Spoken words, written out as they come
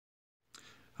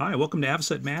Hi, welcome to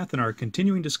Avocet Math and our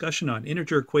continuing discussion on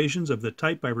integer equations of the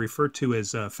type I refer to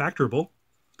as factorable.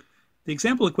 The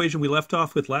example equation we left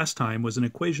off with last time was an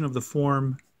equation of the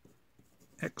form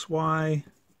xy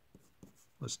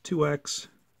plus 2x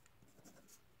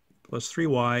plus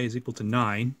 3y is equal to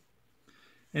 9.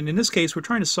 And in this case, we're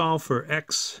trying to solve for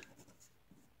x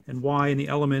and y in the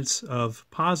elements of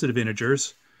positive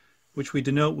integers, which we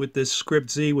denote with this script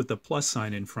z with the plus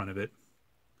sign in front of it.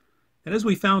 And as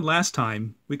we found last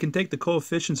time, we can take the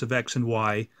coefficients of x and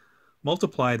y,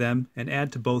 multiply them, and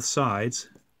add to both sides.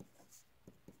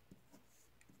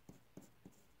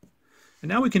 And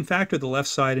now we can factor the left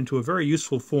side into a very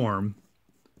useful form.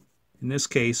 In this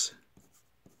case,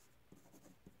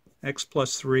 x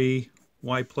plus 3,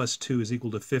 y plus 2 is equal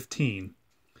to 15.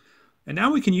 And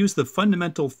now we can use the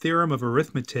fundamental theorem of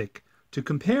arithmetic to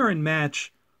compare and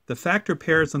match the factor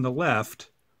pairs on the left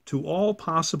to all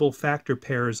possible factor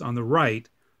pairs on the right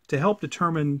to help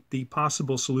determine the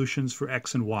possible solutions for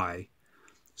x and y.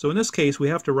 So in this case, we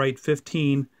have to write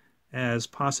 15 as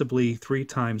possibly 3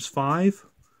 times 5,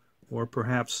 or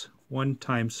perhaps 1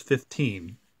 times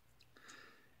 15.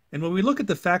 And when we look at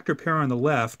the factor pair on the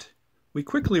left, we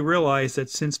quickly realize that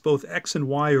since both x and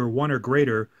y are 1 or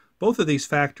greater, both of these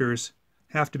factors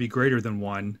have to be greater than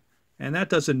 1, and that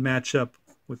doesn't match up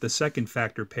with the second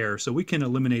factor pair, so we can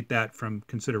eliminate that from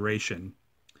consideration.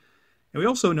 And we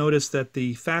also notice that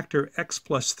the factor x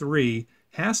plus 3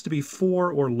 has to be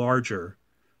 4 or larger,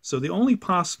 so the only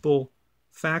possible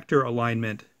factor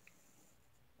alignment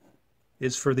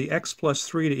is for the x plus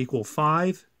 3 to equal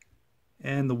 5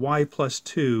 and the y plus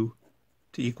 2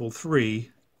 to equal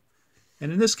 3.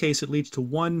 And in this case, it leads to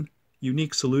one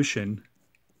unique solution: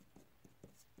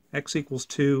 x equals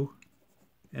 2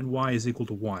 and y is equal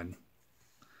to 1.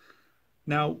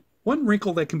 Now, one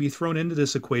wrinkle that can be thrown into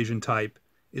this equation type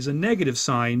is a negative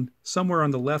sign somewhere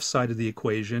on the left side of the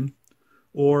equation,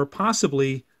 or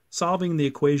possibly solving the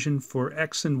equation for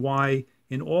x and y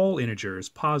in all integers,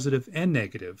 positive and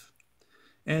negative.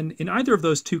 And in either of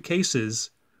those two cases,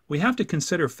 we have to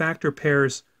consider factor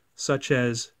pairs such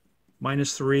as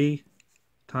minus 3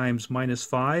 times minus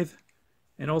 5,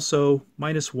 and also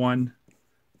minus 1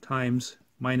 times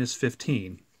minus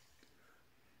 15.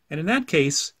 And in that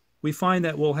case, we find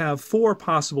that we'll have 4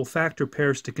 possible factor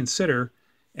pairs to consider,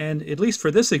 and at least for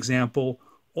this example,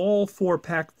 all 4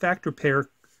 factor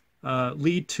pair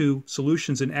lead to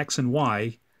solutions in x and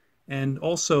y, and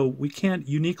also we can't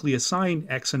uniquely assign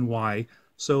x and y,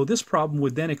 so this problem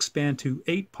would then expand to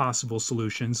 8 possible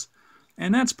solutions,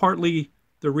 and that's partly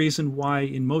the reason why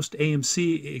in most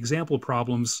AMC example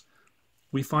problems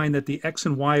we find that the x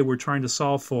and y we're trying to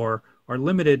solve for are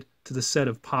limited to the set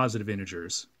of positive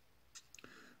integers.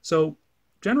 So,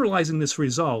 generalizing this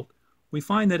result, we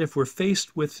find that if we're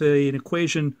faced with an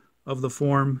equation of the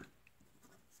form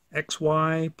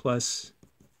xy plus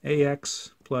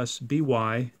ax plus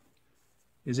by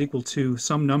is equal to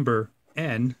some number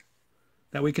n,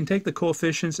 that we can take the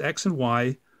coefficients x and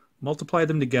y, multiply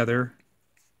them together,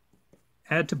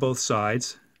 add to both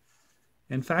sides,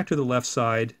 and factor the left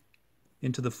side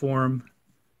into the form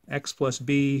x plus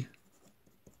b,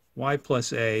 y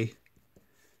plus a,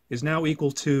 is now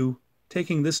equal to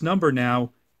taking this number now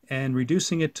and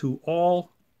reducing it to all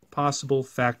possible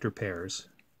factor pairs.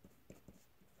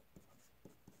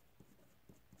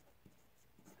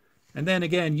 And then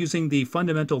again, using the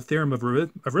fundamental theorem of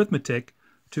arithmetic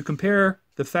to compare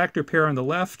the factor pair on the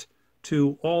left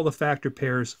to all the factor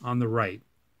pairs on the right.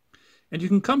 And you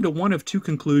can come to one of two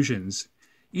conclusions.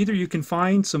 Either you can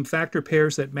find some factor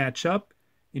pairs that match up,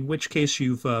 in which case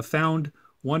you've found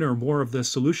one or more of the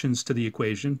solutions to the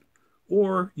equation,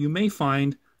 or you may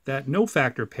find that no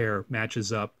factor pair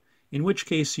matches up, in which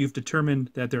case you've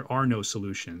determined that there are no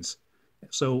solutions.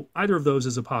 So either of those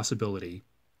is a possibility.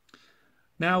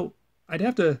 Now, I'd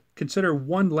have to consider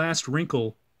one last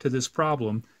wrinkle to this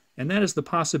problem, and that is the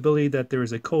possibility that there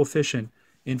is a coefficient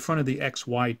in front of the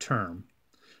xy term.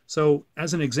 So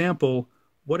as an example,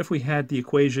 what if we had the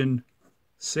equation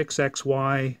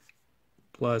 6xy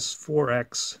plus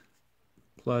 4x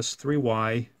plus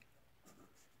 3y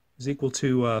is equal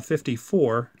to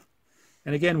 54,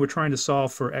 and again we're trying to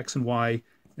solve for x and y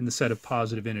in the set of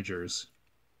positive integers.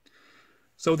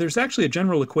 So there's actually a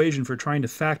general equation for trying to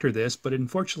factor this, but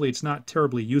unfortunately it's not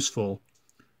terribly useful.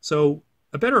 So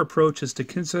a better approach is to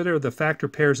consider the factor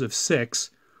pairs of 6,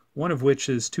 one of which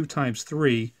is 2 times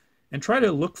 3, and try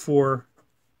to look for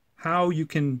how you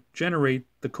can generate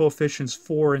the coefficients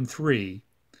 4 and 3.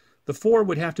 The 4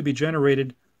 would have to be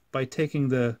generated by taking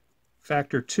the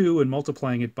factor 2 and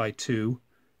multiplying it by 2,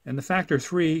 and the factor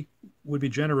 3 would be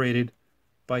generated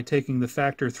by taking the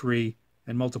factor 3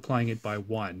 and multiplying it by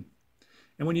 1.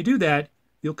 And when you do that,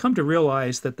 you'll come to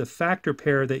realize that the factor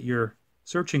pair that you're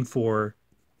searching for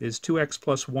is 2x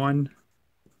plus 1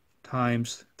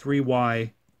 times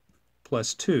 3y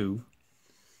plus 2.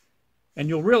 And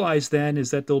you'll realize then is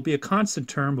that there'll be a constant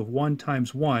term of 1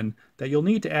 times 1 that you'll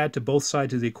need to add to both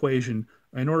sides of the equation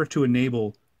in order to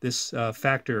enable this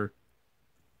factor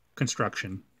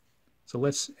construction. So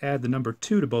let's add the number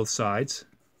 2 to both sides.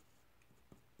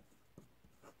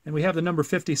 And we have the number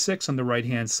 56 on the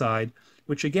right-hand side,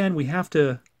 which again we have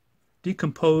to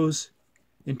decompose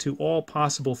into all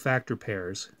possible factor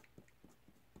pairs.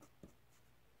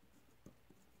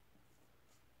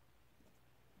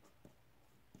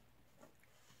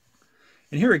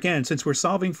 And here again, since we're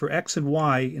solving for x and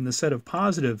y in the set of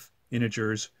positive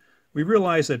integers, we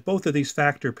realize that both of these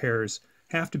factor pairs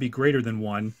have to be greater than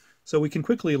 1, so we can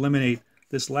quickly eliminate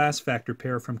this last factor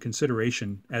pair from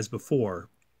consideration as before.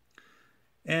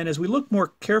 And as we look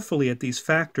more carefully at these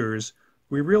factors,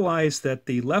 we realize that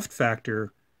the left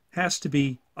factor has to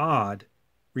be odd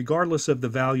regardless of the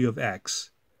value of x,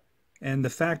 and the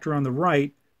factor on the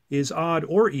right is odd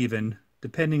or even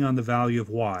depending on the value of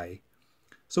y.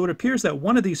 So it appears that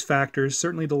one of these factors,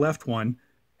 certainly the left one,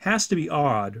 has to be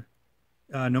odd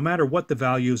no matter what the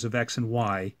values of x and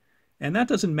y, and that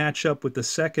doesn't match up with the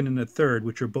second and the third,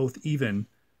 which are both even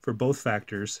for both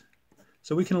factors,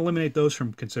 so we can eliminate those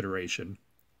from consideration.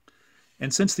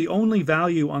 And since the only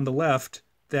value on the left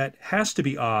that has to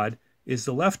be odd is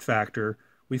the left factor,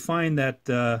 we find that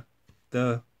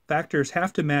the factors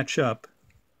have to match up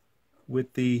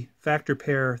with the factor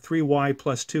pair 3y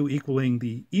plus 2 equaling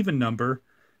the even number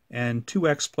and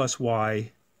 2x plus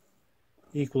y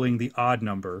equaling the odd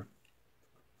number.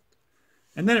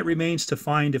 And then it remains to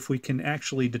find if we can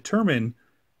actually determine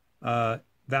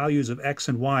values of x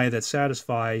and y that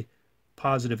satisfy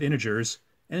positive integers.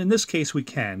 And in this case we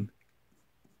can.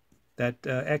 That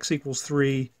x equals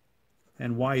 3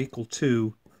 and y equal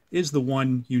 2 is the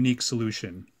one unique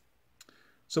solution.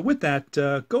 So with that,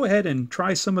 go ahead and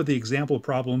try some of the example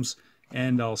problems,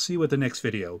 and I'll see you at the next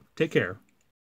video. Take care.